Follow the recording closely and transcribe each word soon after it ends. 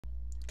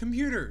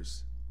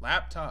Computers,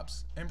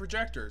 laptops, and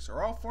projectors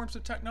are all forms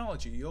of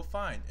technology you'll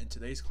find in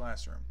today's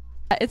classroom.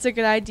 It's a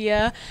good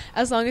idea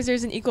as long as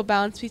there's an equal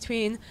balance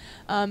between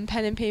pen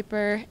and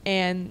paper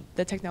and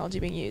the technology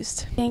being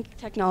used. I think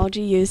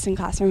technology used in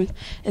classrooms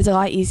is a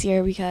lot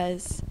easier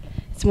because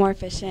it's more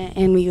efficient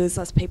and we use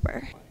less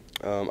paper.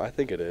 I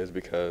think it is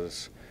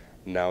because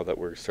now that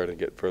we're starting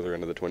to get further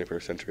into the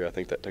 21st century, I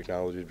think that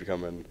technology is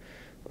becoming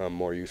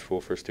more useful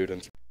for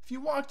students. If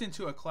you walked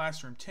into a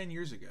classroom 10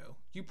 years ago,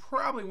 you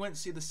probably wouldn't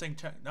see the same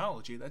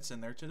technology that's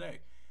in there today.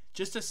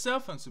 Just as cell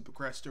phones have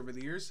progressed over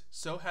the years,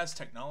 so has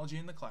technology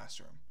in the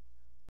classroom.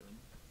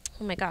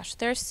 Oh my gosh,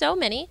 there's so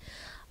many.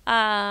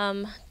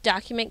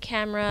 Document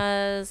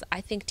cameras.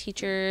 I think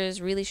teachers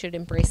really should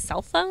embrace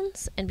cell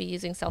phones and be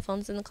using cell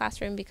phones in the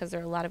classroom because there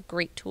are a lot of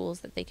great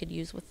tools that they could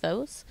use with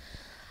those.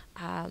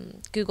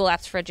 Google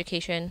Apps for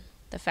Education,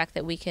 the fact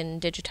that we can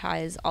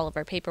digitize all of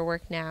our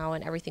paperwork now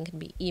and everything can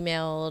be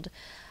emailed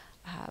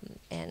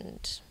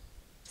and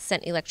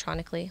sent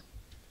electronically.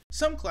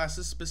 Some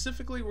classes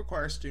specifically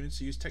require students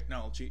to use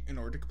technology in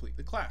order to complete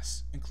the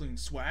class, including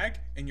swag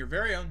and your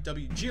very own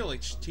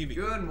WGLH-TV.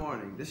 Good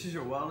morning. This is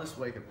your wellness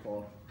wake-up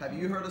call. Have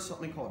you heard of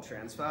something called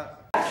trans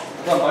fat?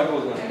 What?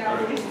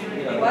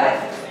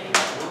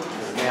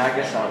 Yeah, I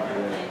guess I'll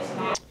do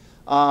it.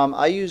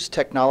 I use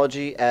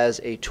technology as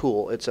a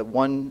tool. It's a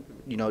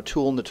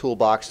tool in the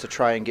toolbox to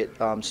try and get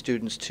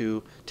students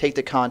to take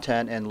the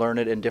content and learn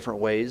it in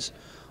different ways.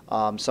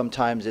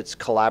 Sometimes it's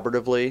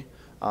collaboratively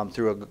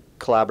through a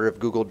collaborative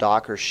Google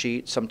Doc or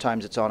sheet.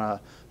 Sometimes it's on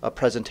a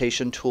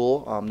presentation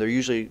tool. They're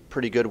usually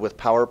pretty good with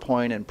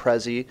PowerPoint and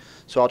Prezi,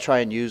 so I'll try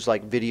and use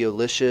like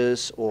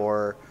Videolicious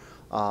or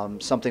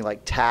something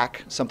like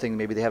TAC, something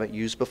maybe they haven't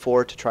used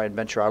before to try and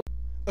venture out.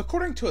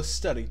 According to a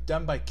study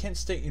done by Kent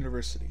State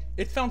University,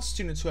 it found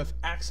students who have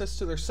access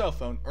to their cell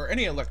phone or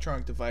any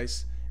electronic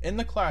device in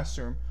the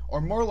classroom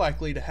are more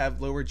likely to have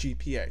lower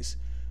GPAs,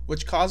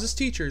 which causes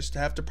teachers to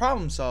have to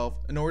problem solve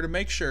in order to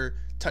make sure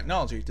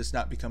technology does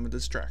not become a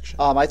distraction.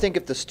 I think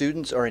if the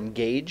students are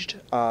engaged,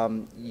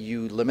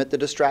 you limit the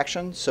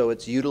distraction, so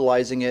it's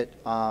utilizing it,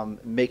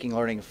 making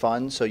learning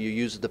fun, so you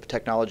use the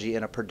technology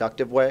in a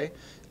productive way,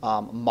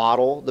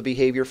 model the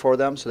behavior for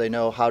them so they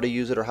know how to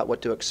use it or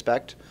what to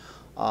expect,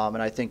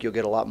 and I think you'll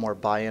get a lot more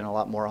buy-in, a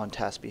lot more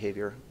on-task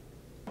behavior.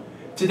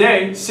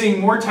 Today, seeing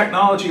more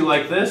technology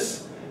like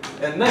this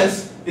and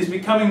this is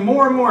becoming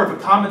more and more of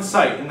a common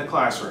sight in the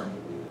classroom.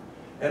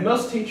 And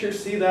most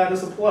teachers see that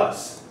as a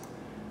plus,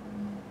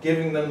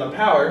 giving them the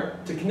power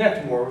to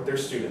connect more with their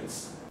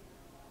students.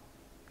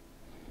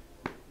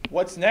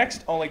 What's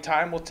next? Only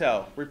time will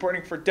tell.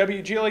 Reporting for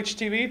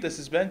WGLH-TV, this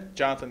has been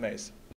Jonathan Mays.